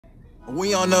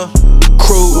We on the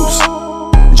cruise,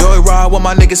 joy ride with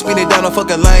my niggas, spin it down the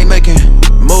fucking lane, making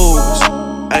moves,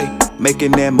 ayy,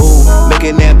 making that move,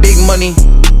 making that big money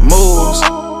moves.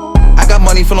 I got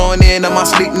money flowing in on my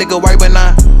sleep, nigga, right when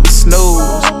I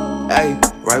snooze,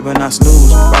 ayy, right when I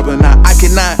snooze, right when I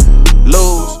cannot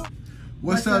lose.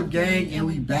 What's up, gang? And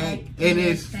we back. And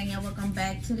it's welcome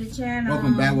back to the channel.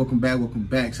 Welcome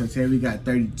back. So today we got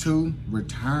 32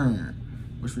 return.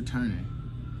 What's returning?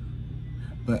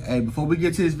 But hey, before we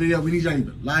get to this video, we need y'all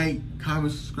to like,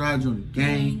 comment, subscribe, join the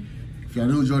gang. If y'all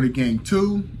new, join the gang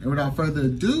too. And without further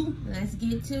ado, let's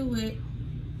get to it.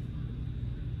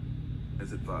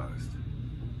 As advised.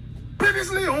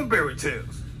 Previously on Berry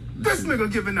Tales, this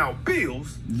nigga giving out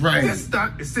bills. Right. This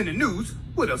stock is sending news.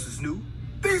 What else is new?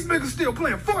 These niggas still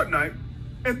playing Fortnite,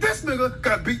 and this nigga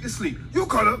got beat to sleep. You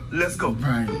caught up, let's go.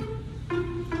 Right.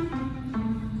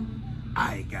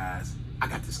 Alright, guys, I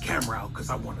got this camera out because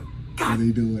I want to. What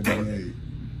they doing damn. today?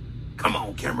 Come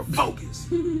on, camera, focus.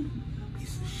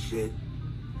 Piece of shit.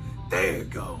 There you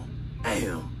go.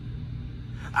 Damn.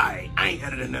 Alright, I ain't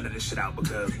editing none of this shit out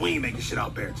because we ain't making shit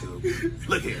out BearTube.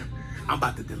 Look here, I'm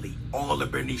about to delete all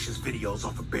of Bernice's videos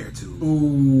off of BearTube.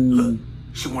 Ooh. Look.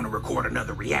 She want to record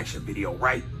another reaction video,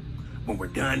 right? When we're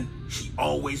done, she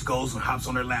always goes and hops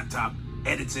on her laptop,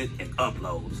 edits it, and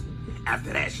uploads.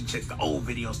 After that, she checks the old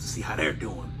videos to see how they're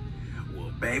doing.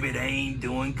 Well, baby, they ain't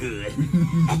doing good.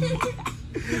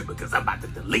 Because I'm about to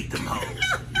delete them hoes.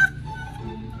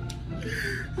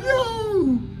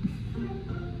 Yo!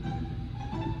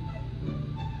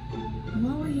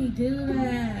 Why would he do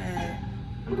that?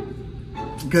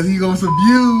 Because he gonna some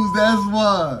views, that's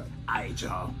why. Alright,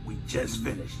 y'all, we just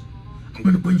finished. I'm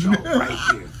gonna put y'all right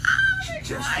here. She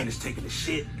just finished taking a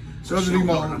shit. So Don't delete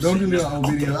my old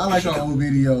videos. I like our old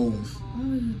videos. Why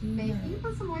would he do Babe, that? can you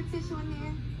put some more tissue in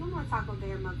there? One more Taco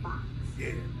Bear mukbang.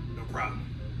 Yeah, no problem.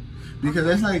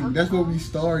 Because that's where we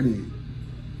started.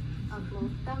 Upload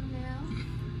thumbnail.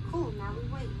 Cool, now we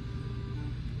wait.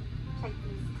 Check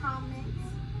these comments.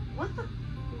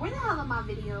 Where the hell are my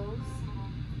videos?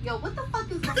 Yo, what the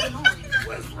fuck is going on?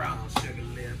 What's wrong, sugar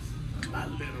lips? My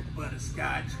little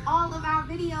butterscotch. All of our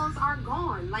videos are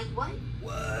gone. Like what?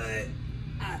 What?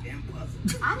 I am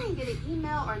puzzled. I didn't get an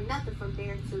email or nothing from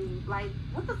BearTube. Like,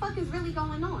 what the fuck is really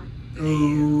going on?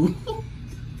 Ooh.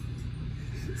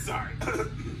 Sorry.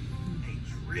 Hey,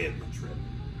 tripping.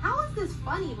 How is this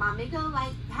funny, my nigga?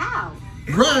 Like, how?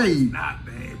 Right. It's not,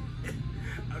 babe.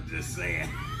 I'm just saying.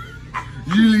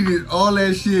 You deleted all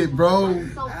that shit, bro.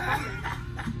 It's so funny.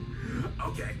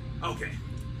 Okay.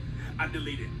 I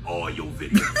deleted all your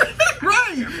videos.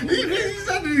 Right. He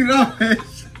said deleted all that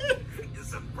shit.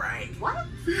 It's a prank. What?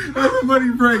 That's a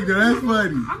funny break, though. That's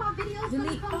funny. Are my videos gonna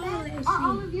Delete come all back? that Are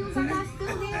all shit. the views I got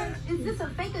still there? Is this a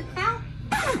fake account?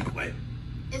 What?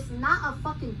 It's not a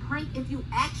fucking prank if you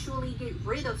actually get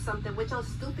rid of something with your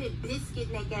stupid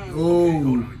biscuit neck ass. Oh. Hold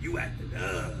on, you acting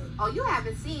up. Oh, you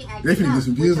haven't seen acting They finna up get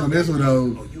some with views your on this one,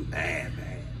 biscuit. though. Oh, you mad.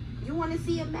 You want to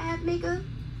see a mad nigga?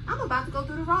 I'm about to go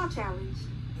through the Raw challenge.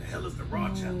 The hell is the Raw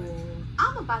challenge?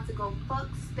 I'm about to go fuck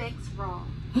Specs Raw.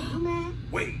 You mad?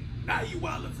 Wait, now you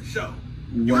wildin' for show.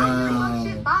 Wow.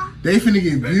 Shit, bye. They finna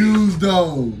get views,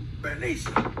 though. Bernice.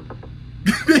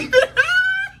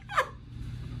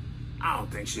 I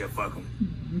don't think she'll fuck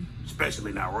him.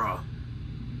 Especially not Raw.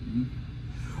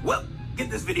 Well, get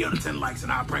this video to 10 likes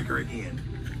and I'll prank her again.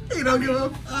 He don't give a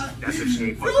fuck. That's if she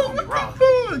ain't fucking Bro, with me what Raw. the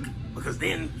fuck? Because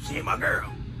then she ain't my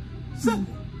girl.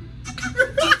 Simple.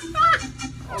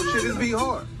 Oh shit, this be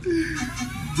hard.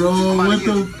 Bro, what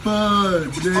the fuck,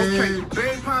 Okay, man?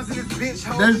 Barry Ponce in this bitch.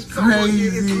 Ho. That's Someone here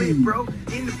is crazy. lit, bro.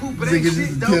 In the poop, but Niggas ain't just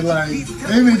shit, 10 though. likes. Keep They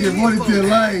telling may me get more than it's 10 fun.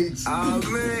 likes. Oh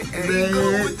man, and Man. you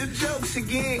go with the jokes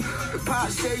again. The pop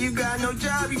said you got no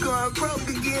job, you going broke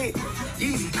again.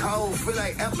 Easy cold, feel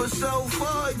like episode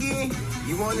 4 again.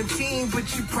 You on the team,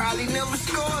 but you probably never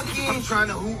score again. I'm trying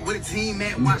to hoop with a team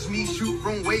at watch me shoot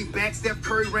from way back. Steph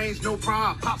Curry range, no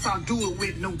problem. Pops, I'll do it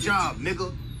with no job,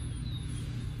 nigga.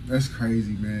 That's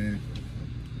crazy, man.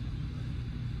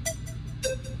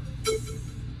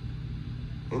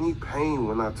 Any pain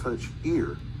when I touch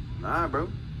ear? Nah, bro.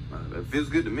 That feels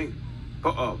good to me.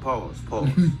 Pause.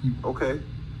 Okay.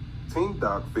 Team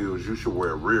Doc feels you should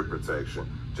wear rear protection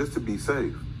just to be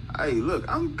safe. Hey, look,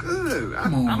 I'm good. I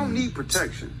don't need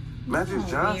protection. Magic Oh,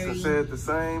 Johnson Mary. said the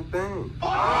same thing.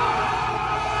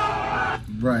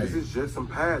 Right. This is just some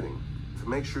padding to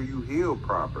make sure you heal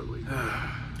properly.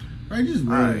 Right, just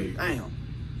Alright, right. damn.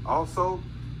 Also,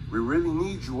 we really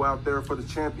need you out there for the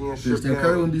championship Steph game.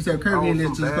 Curry, when Steph Curry in there,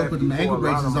 Some just go bad put them people ankle a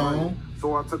lot of braces money. on.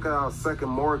 So I took out a second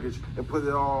mortgage and put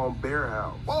it all on Bear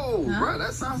House. Whoa, bro,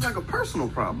 that sounds like a personal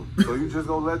problem. So you just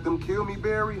gonna let them kill me,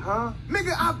 Barry, huh?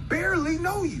 Nigga, I barely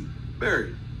know you.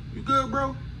 Barry, you good,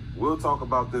 bro? We'll talk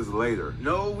about this later.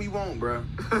 No, we won't, bro.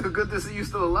 Good to see you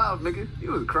still alive, nigga.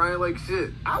 You was crying like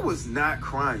shit. I was not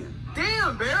crying.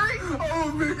 Damn, Barry!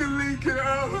 Oh, nigga, leaking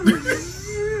out.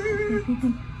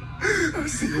 I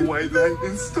see white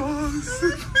lightning stars.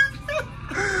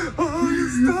 All the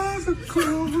stars are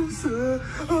closer.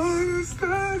 All the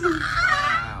stars are...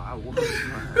 Wow, I was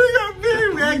crying. You got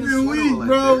Barry acting weak,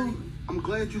 bro. I'm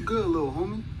glad you good, little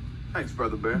homie. Thanks,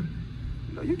 brother Bear.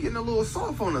 You know, you getting a little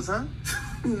soft on us, huh?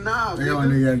 Nah,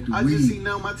 nigga. I just see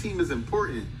now my team is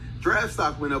important. Draft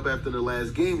stock went up after the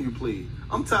last game you played.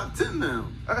 I'm top 10 now.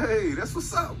 Hey, that's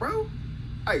what's up, bro.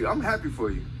 Hey, I'm happy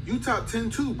for you. You top 10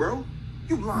 too, bro.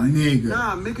 You lying. Nigga.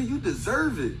 Nah, nigga, you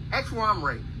deserve it. X where I'm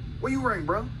ranked. Where you rank,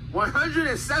 bro?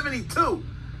 172.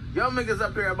 Y'all niggas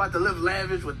up here about to live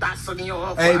lavish with that sucking your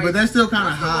off. Hey, but that's still kind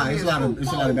of high. It's a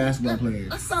lot of basketball players.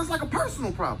 That sounds like a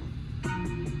personal problem.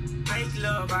 Make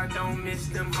love, I don't miss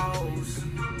them hoes.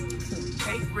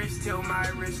 Take risks till my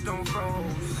wrist don't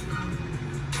froze.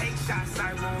 Take shots,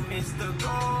 I won't miss the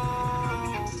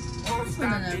goal. Won't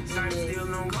stop, bitch, I'm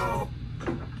still on go.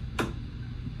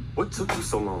 What took you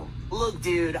so long? Look,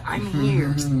 dude, I'm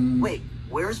here. Wait,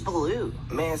 where's Baloo?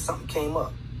 Man, something came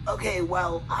up. Okay,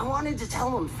 well, I wanted to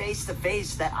tell him face to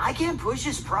face that I can't push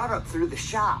his product through the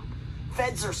shop.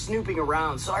 Feds are snooping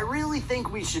around, so I really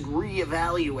think we should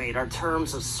reevaluate our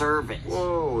terms of service.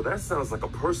 Whoa, that sounds like a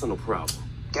personal problem.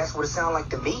 Guess what it sounds like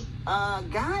to me?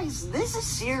 Guys, this is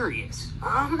serious.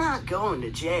 I'm not going to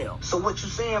jail. So what you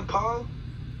saying, Paul?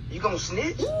 You gonna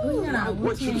snitch? I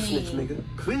want you to snitch, nigga.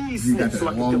 Please You got snitch so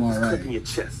I that can get this Walmart clip right. in your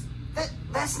chest.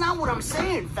 That's not what I'm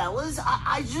saying, fellas.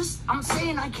 I'm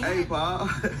saying I can't. Hey, Paul.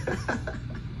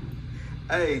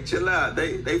 Hey, chill out.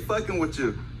 They fucking with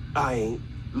you. I ain't.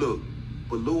 Look,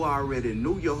 Baloo already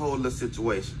knew your whole little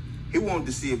situation. He wanted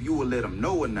to see if you would let him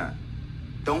know or not.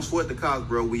 Don't sweat the cost,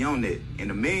 bro. We on that. In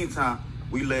the meantime,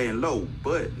 we laying low.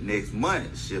 But next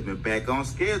month, shipment back on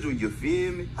schedule. You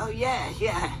feel me? Oh,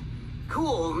 yeah.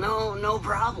 Cool, no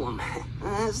problem.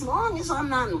 As long as I'm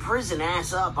not in prison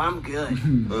ass up, I'm good.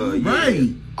 Yeah.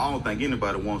 Right. I don't think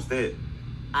anybody wants that.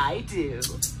 I do.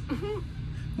 Come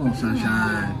on,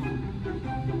 sunshine.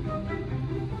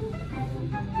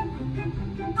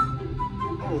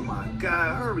 Oh my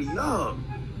God, hurry up.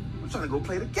 I'm trying to go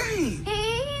play the game.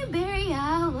 Hey, Barry,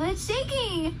 what's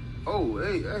shaking? Oh,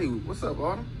 hey, what's up,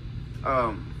 Autumn?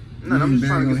 Nothing, I'm just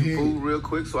trying to get some food real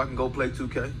quick so I can go play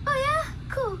 2K. Oh, yeah?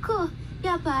 Cool.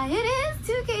 Yep, it is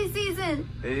 2K season.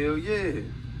 Hell yeah.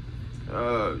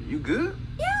 You good?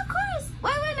 Yeah, of course.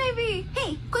 Why wouldn't I be?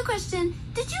 Hey, quick question.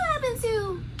 Did you happen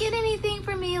to get anything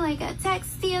from me, like a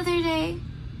text the other day?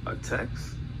 A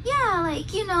text? Yeah,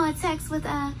 like, you know, a text with,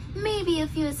 maybe a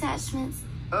few attachments.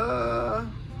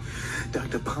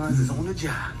 Dr. Pons is on the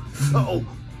job. Uh-oh.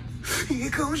 Here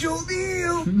comes your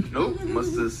bill. Nope,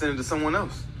 must have sent it to someone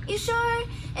else. You sure?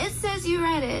 It says you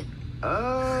read it.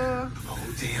 Oh,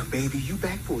 damn, baby, you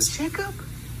back for a checkup?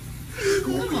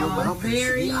 Come on,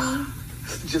 Barry.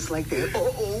 Just like that.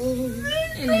 Uh-oh.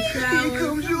 In the shower. Here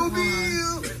comes your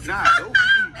bill. Nah,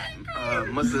 nope.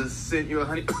 Must have sent you a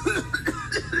honey.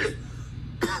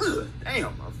 Damn,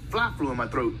 a fly flew in my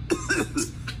throat.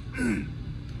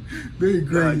 Very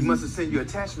crazy. You must have sent your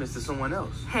attachments to someone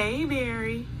else. Hey,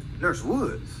 Barry. Nurse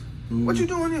Woods. What you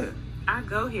doing here? I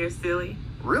go here, silly.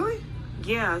 Really?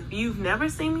 Yeah, you've never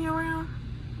seen me around?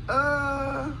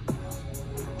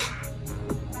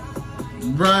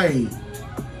 Right.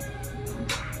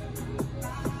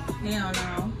 Hell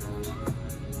no.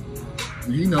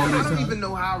 You know I this, don't huh? even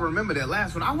know how I remember that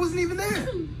last one. I wasn't even there.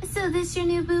 So this your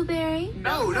new boo, Barry?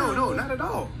 No, not at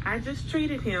all. I just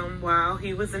treated him while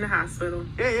he was in the hospital.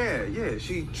 Yeah.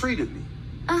 She treated me.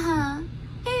 Uh-huh.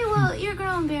 Hey, well, you're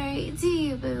grown, Barry. Do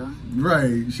you, boo?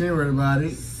 Right. She ain't worried about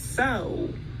it.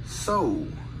 So,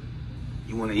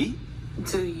 You want to eat?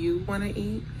 do you want to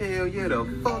eat? Hell yeah, the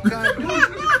fuck I do.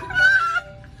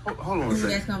 Hold on a That's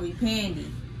second. gonna be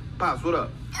Pandy. Pops, what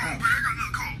up?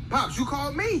 Pops, you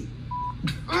called me.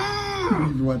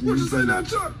 You watching What you say now,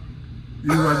 Chuck?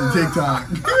 You watching TikTok.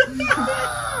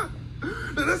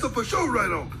 Now, that's a for sure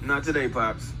right on. Not today,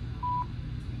 Pops.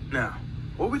 Now,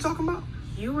 what are we talking about?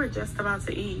 You were just about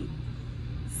to eat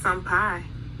some pie.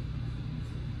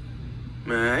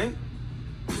 Man.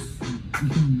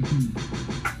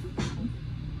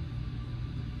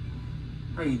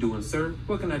 How you doing, sir?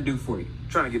 What can I do for you?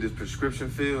 Trying to get this prescription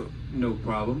filled. No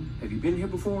problem. Have you been here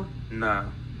before? Nah.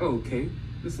 Okay,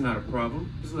 that's not a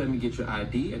problem. Just let me get your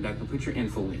ID and I can put your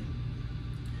info in.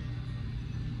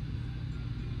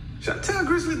 Should I tell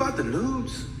Grizzly about the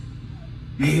nudes?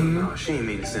 Hell no, she ain't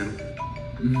mean to send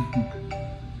them.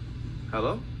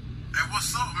 Hello? Hey,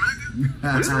 what's up, nigga?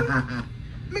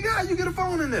 Really? Nigga, how you get a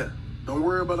phone in there? Don't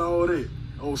worry about all that.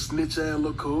 Old snitch ass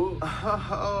look cool.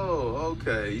 Oh,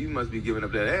 okay. You must be giving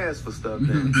up that ass for stuff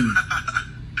then.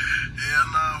 Hell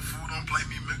nah, fool, don't play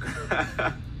me,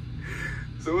 nigga.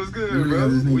 So what's good, bro?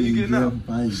 When you getting out?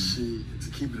 Shit, to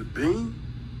keep it a bean?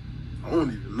 I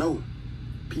don't even know.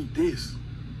 Peep this.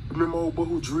 Remember old boy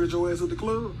who drilled your ass at the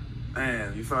club?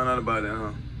 Damn, you found out about that,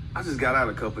 huh? I just got out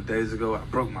a couple days ago. I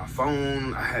broke my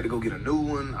phone. I had to go get a new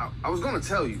one. I was gonna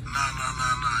tell you. Nah.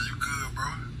 You good, bro.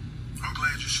 I'm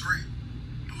glad you're straight.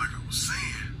 But like I was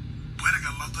saying, boy, they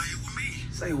got locked out here with me.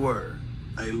 Say word.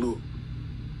 Hey, look.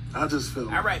 I just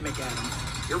felt... All right,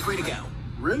 McAdams. You're free to go.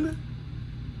 Really?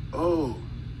 Oh,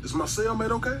 is my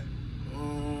cellmate okay?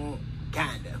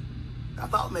 Kinda. I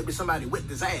thought maybe somebody whipped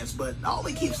his ass, but all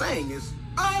he keeps saying is,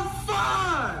 I'm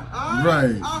fine, all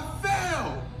right? I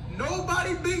fell.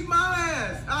 Nobody beat my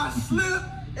ass. I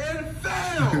slipped and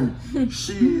fell.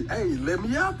 Shit, hey, let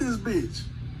me out this bitch.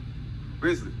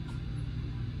 Grizzly.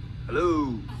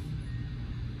 Hello.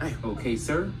 Hey. Okay,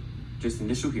 sir. Just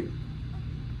initial here.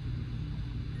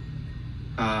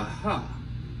 Aha.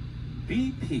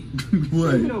 BP.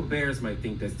 What? You know bears might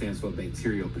think that stands for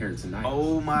bacterial peritonitis.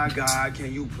 Oh my God,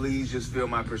 can you please just fill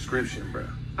my prescription, bro?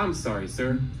 I'm sorry,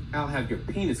 sir. I'll have your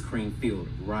penis cream filled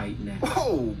right now.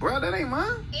 Whoa, bro, that ain't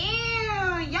mine.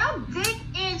 Ew, your dick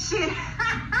itching.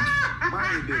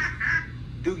 Mine dick.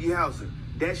 Doogie Howser.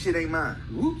 That shit ain't mine.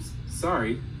 Oops,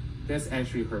 sorry. That's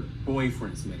actually her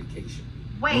boyfriend's medication.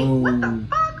 Wait, what the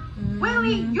fuck?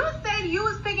 Willie, you said you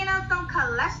was picking up some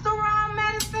cholesterol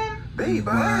medicine? Babe,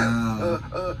 I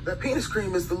am. That penis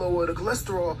cream is to lower the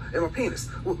cholesterol in my penis.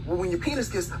 When your penis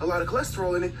gets a lot of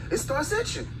cholesterol in it, it starts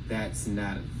itching. That's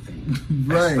not a thing.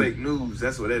 That's fake news.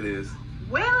 That's what that is.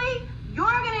 Willie, you're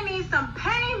gonna need some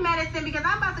pain medicine because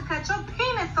I'm about to cut your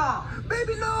penis off.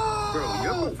 Baby, no! Bro,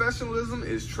 your professionalism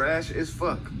is trash as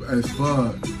fuck. As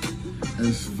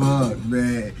fuck,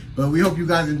 man. But we hope you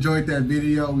guys enjoyed that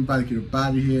video. We about to get up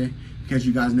out of here. Catch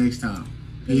you guys next time.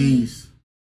 Peace.